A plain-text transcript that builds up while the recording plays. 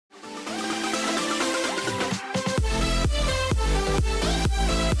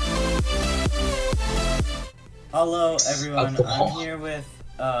Hello everyone, I'm here with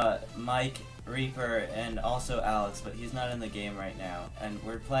Mike, Reaper, and also Alex, but he's not in the game right now. And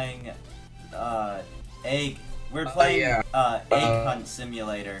we're playing Egg Hunt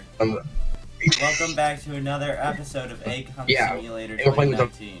Simulator. Welcome back to another episode of Egg Hunt Simulator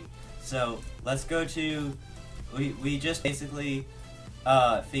 2019. So let's go to we just basically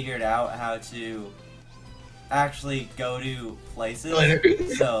figured out how to actually go to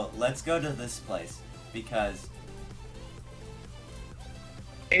places. So let's go to this place because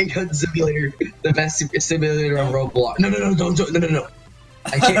Egg Hunt Simulator, the best simulator on Roblox. No, no.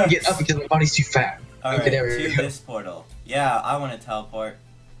 I can't get up because my body's too fat. Alright, to this portal. Yeah, I want to teleport.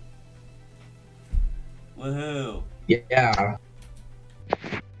 Woohoo! Yeah.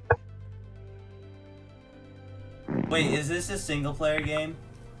 Wait, is this a single player game?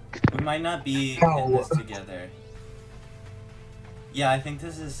 We might not be in this together. Yeah, I think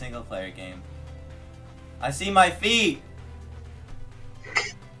this is a single player game. I see my feet!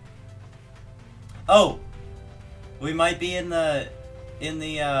 Oh! We might be in the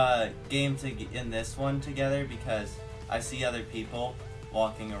game in this one together because I see other people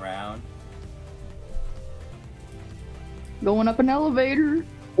walking around. Going up an elevator.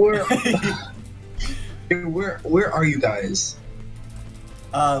 Where are you guys?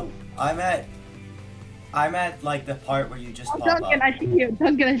 I'm at like the part where you just pop Duncan, up. I see you.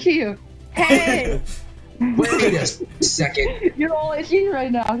 Duncan, I see you. Hey! Wait a second. You're all I see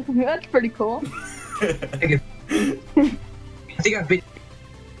right now. That's pretty cool. I think I've been.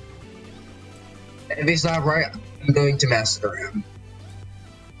 If it's not right, I'm going to massacre him.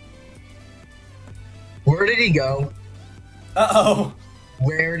 Where did he go? Uh-oh!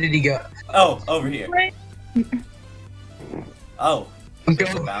 Where did he go? Oh, over here. Oh, I'm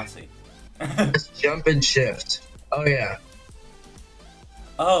it's going. bouncy. Let's jump and shift. Oh yeah.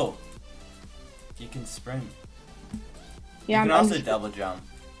 Oh, you can sprint. Yeah, you can also double jump.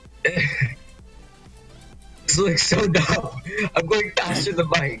 This looks so dumb. I'm going faster than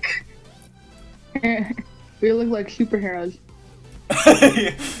Mike. We look like superheroes.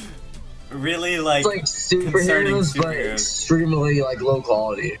 Really, like, it's like superheroes, but extremely like low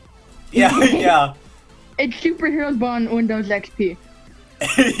quality. Yeah, yeah. It's superheroes but on Windows XP.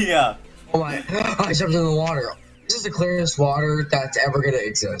 Yeah. Oh my! I jumped in the water. This is the clearest water that's ever gonna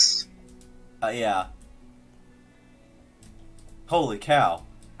exist. Yeah. Holy cow.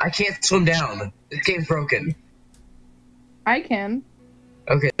 I can't swim down. This game's broken. I can.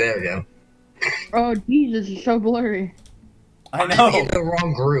 Okay, there we go. Oh, Jesus, it's so blurry. I know. I'm in the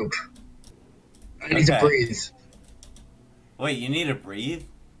wrong group. I need to breathe. Wait, you need to breathe?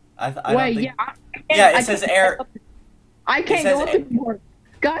 Wait, don't think... yeah, it says air. I can't go up anymore.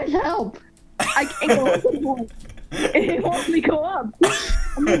 Guys, help! I can't go up anymore. It won't let me go up.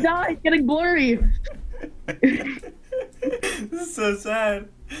 I'm gonna die. It's getting blurry. This is so sad.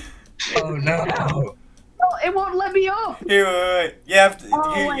 Oh no. No, it won't let me up. Here, wait. You have to.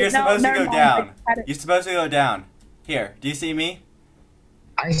 You're supposed to go mind. down. You're supposed to go down. Here, do you see me?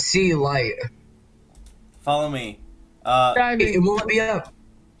 I see light. Follow me. It won't let me up.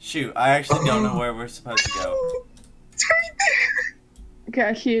 Shoot, I actually don't know where we're supposed to go. It's right there. Okay,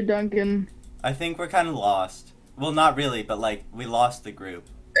 I see you, Duncan. I think we're kind of lost. Well, not really, but like, we lost the group.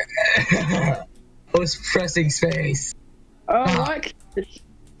 I was pressing space. Oh, what?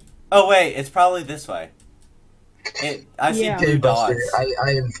 Oh wait, it's probably this way. I see blue dots.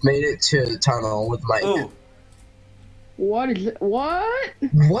 I have made it to the tunnel with Mike. Ooh. What is it? What?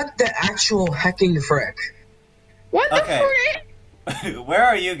 What the actual hecking frick? What the frick? Where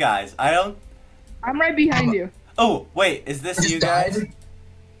are you guys? I'm right behind you. Oh, wait, is this you guys? Died?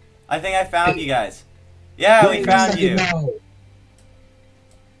 I think I found you guys. Yeah, we found you. No.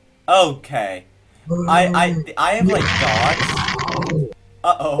 Okay. I have like dots.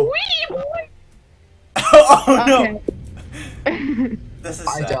 Uh-oh. Oh no! This is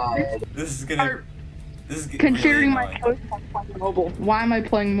sad. I died. This is gonna Considering really my choice, I'm playing mobile. Why am I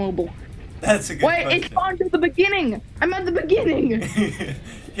playing mobile? That's a good question. Wait, it spawned at the beginning! I'm at the beginning! Here,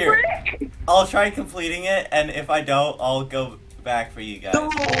 Frick! I'll try completing it, and if I don't, I'll go back for you guys.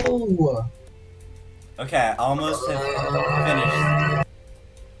 No! Okay, I almost have finished.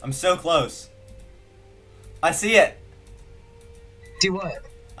 I'm so close. I see it! See what?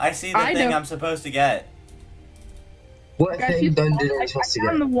 I see the thing I'm supposed to get. What thing did I supposed to get? I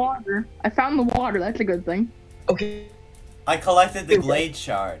found the water. I found the water, that's a good thing. Okay. I collected the glade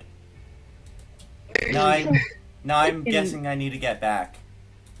shard. Now I'm guessing I need to get back.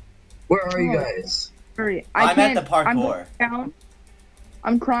 Where are you guys? Hurry. I'm at the parkour.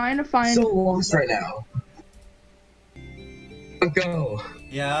 I'm trying to find... So lost right now. Go.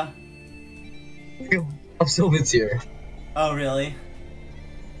 Yeah? ᴑᴜ괜괜 Oh, really?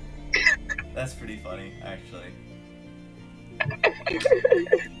 That's pretty funny, actually.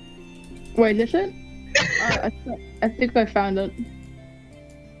 Wait, is it? I think I found it.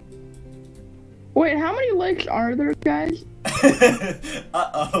 Wait, how many lakes are there, guys?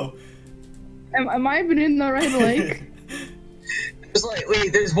 Uh-oh. Am I even in the right lake?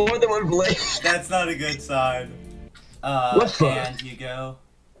 Wait, there's more than one lake. That's not a good sign. What the? And you go.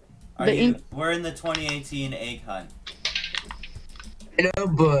 We're in the 2018 egg hunt. I know,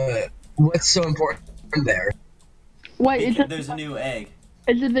 but what's so important there? Wait, there's a new egg.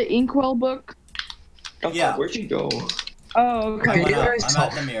 Is it the inkwell book? Oh, yeah. Where'd you go? Oh, okay. I'm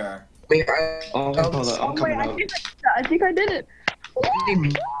at the mirror. Wait, hold on. Wait, I think I did it.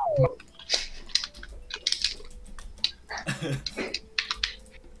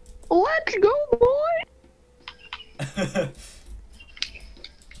 Let's go, boy!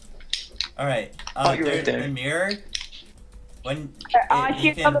 Alright, you're right there. The mirror, when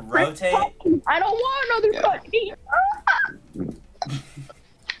you can rotate... I don't want another cutscene!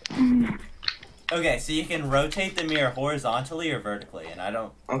 Okay, so you can rotate the mirror horizontally or vertically, and I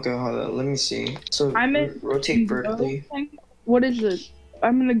don't... Okay, hold on, let me see. So, I'm in rotate vertically. What is this?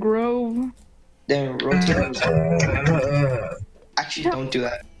 I'm in the grove. Then rotate... Actually, don't do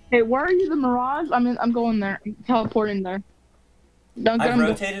that. Hey, where are you, the Mirage? I'm going there. Teleporting there. I've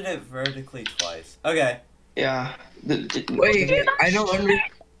rotated it vertically twice. Okay. Yeah. Wait, I don't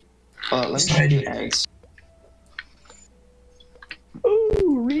understand. Let's try the eggs.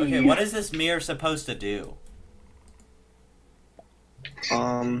 Ooh, okay, what is this mirror supposed to do?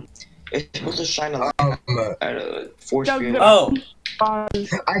 It's supposed to shine a light at a force field. Oh! I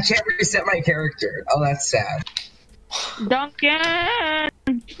can't reset my character. Oh, that's sad. Duncan!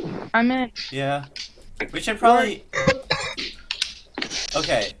 I'm in. Yeah. We should probably...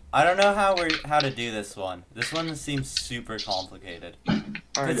 Okay, I don't know how to do this one. This one seems super complicated.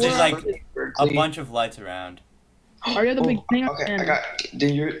 Alright, there's like a bunch of lights around. Are you the beginning? Okay, I got...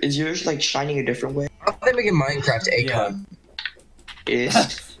 Is yours like shining a different way? How are they making Minecraft egg hunt?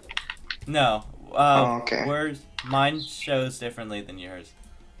 Is? No. Okay. Mine shows differently than yours.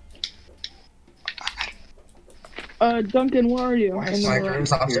 Duncan, where are you?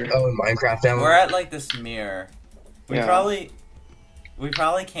 Minecraft now. We're at like this mirror. We probably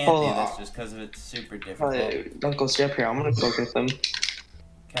can't do this just because it's super difficult. Don't go stay up here. I'm gonna go get them.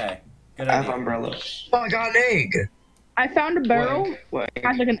 Okay. Good I idea. have umbrella. Oh, I got an egg. I found a barrel. What? It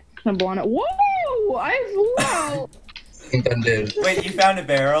has like an symbol on it. Whoa! I flew. Wait, you found a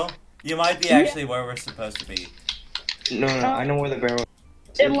barrel? You might be actually where we're supposed to be. No, I know where the barrel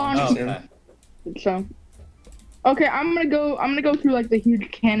is. It launched. Oh, okay. So. Okay, I'm gonna go through like the huge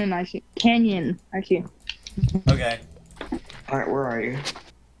canyon I see. Okay. Alright, where are you?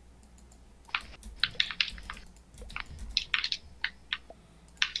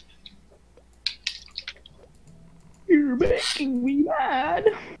 You're making me mad.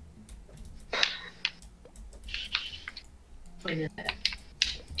 Where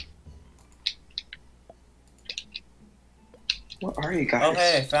are you guys? Oh,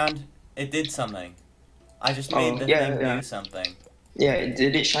 hey, I found it did something. I just made the thing do something. Yeah,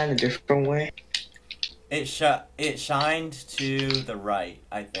 did it shine a different way? It shined to the right,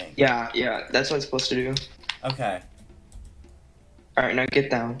 I think. Yeah, that's what it's supposed to do. Okay. Alright, now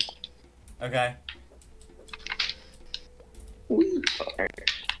get down. Okay.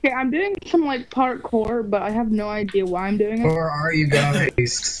 Okay, I'm doing some like parkour, but I have no idea why I'm doing it. Where are you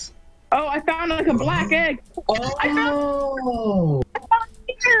guys? Oh, I found like a black egg. Oh! I found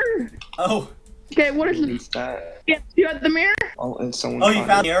a mirror. Oh. Okay, what is it? Yeah, you got the mirror? Oh, and someone. Oh, you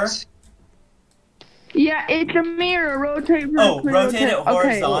found the mirror? Yeah, it's a mirror. Rotate. Rotate it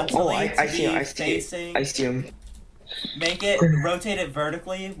horizontally. Okay. I see him. Rotate it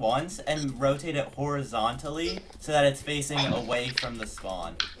vertically once, and rotate it horizontally so that it's facing away from the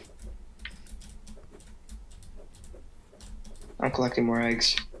spawn. I'm collecting more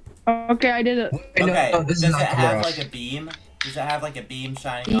eggs. Okay, I did it. Okay, does it have like a beam? Does it have like a beam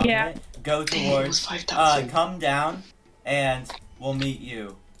shining off of it? Go towards, come down, and we'll meet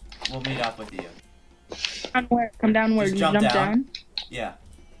you. We'll meet up with you. Come down where? Just Jump down? Yeah.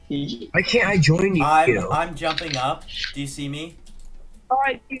 Why can't I join you? I'm jumping up. Do you see me? Oh,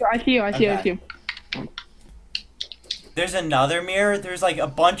 I see you. There's another mirror? There's like a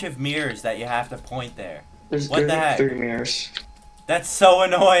bunch of mirrors that you have to point there. What the heck? 3 mirrors. That's so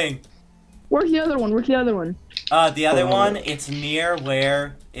annoying. Where's the other one? The other one, it's near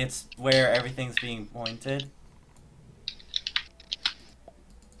where everything's being pointed.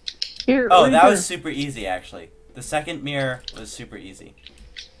 Here, that was super easy actually. The second mirror was super easy.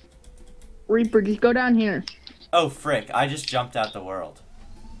 Reaper, just go down here. Oh, frick. I just jumped out the world.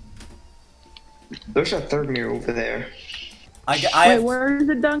 There's a third mirror over there. Wait, where is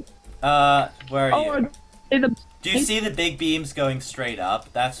it, Dunk? Where are you? Do you Hey. see the big beams going straight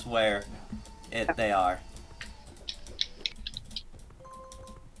up? That's where they are.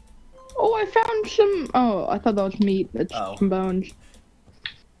 Oh, I found some. Oh, I thought that was meat. It's some bones.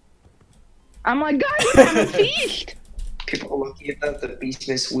 I'm like, guys, we have a feast! People are lucky about the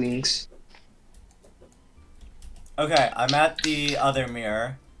beast's wings. Okay, I'm at the other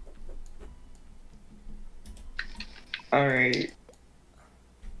mirror. Alright.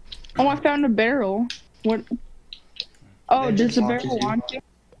 Oh, I found a barrel. What? Oh, That does just the launches barrel you. launch you?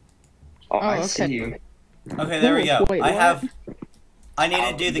 Oh, I okay. see you. Okay, there we go. Wait, I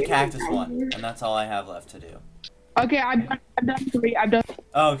need to do the cactus one, and that's all I have left to do. Okay, I've done 3. I've done.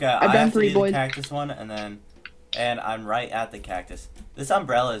 Oh, okay, I've I done have to 3, do boys. the cactus one, and I'm right at the cactus. This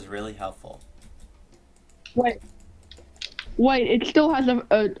umbrella is really helpful. Wait, it still has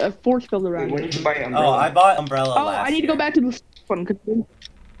a force field around Wait, when it. did you buy umbrella? Oh, I bought umbrella Oh, last I need to go year. back to this one.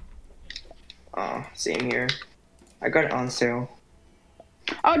 Oh, same here. I got it on sale.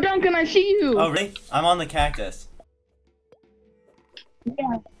 Oh, Duncan, I see you. Oh, really? I'm on the cactus.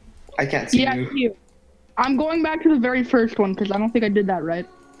 Yeah. I can't see Yeah, I you. see you. I'm going back to the very first one because I don't think I did that right.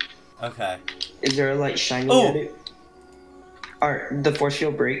 Okay. Is there a light shining Oh. at it? Alright, the force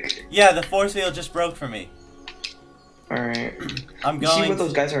field break. Yeah, the force field just broke for me. Alright. I'm You see going. what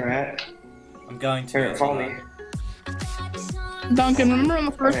those guys are at? I'm going to. Here, follow me. Duncan, remember on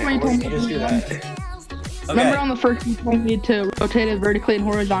the first one you told me Let's to do that. Remember on the first one you told me to rotate it vertically and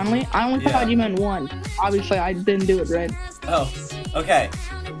horizontally? I only thought you meant 1. Obviously, I didn't do it right. Oh, okay.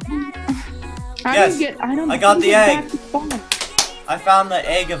 I Yes, don't I got the get egg. back to spawn. I found the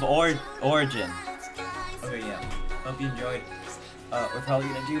egg of origin. Okay, yeah. Hope you enjoyed. We're probably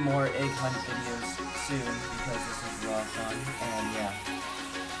gonna do more egg hunt videos soon because this is a lot of fun. And yeah,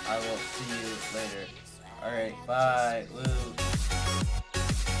 I will see you later. Alright, bye. Woo.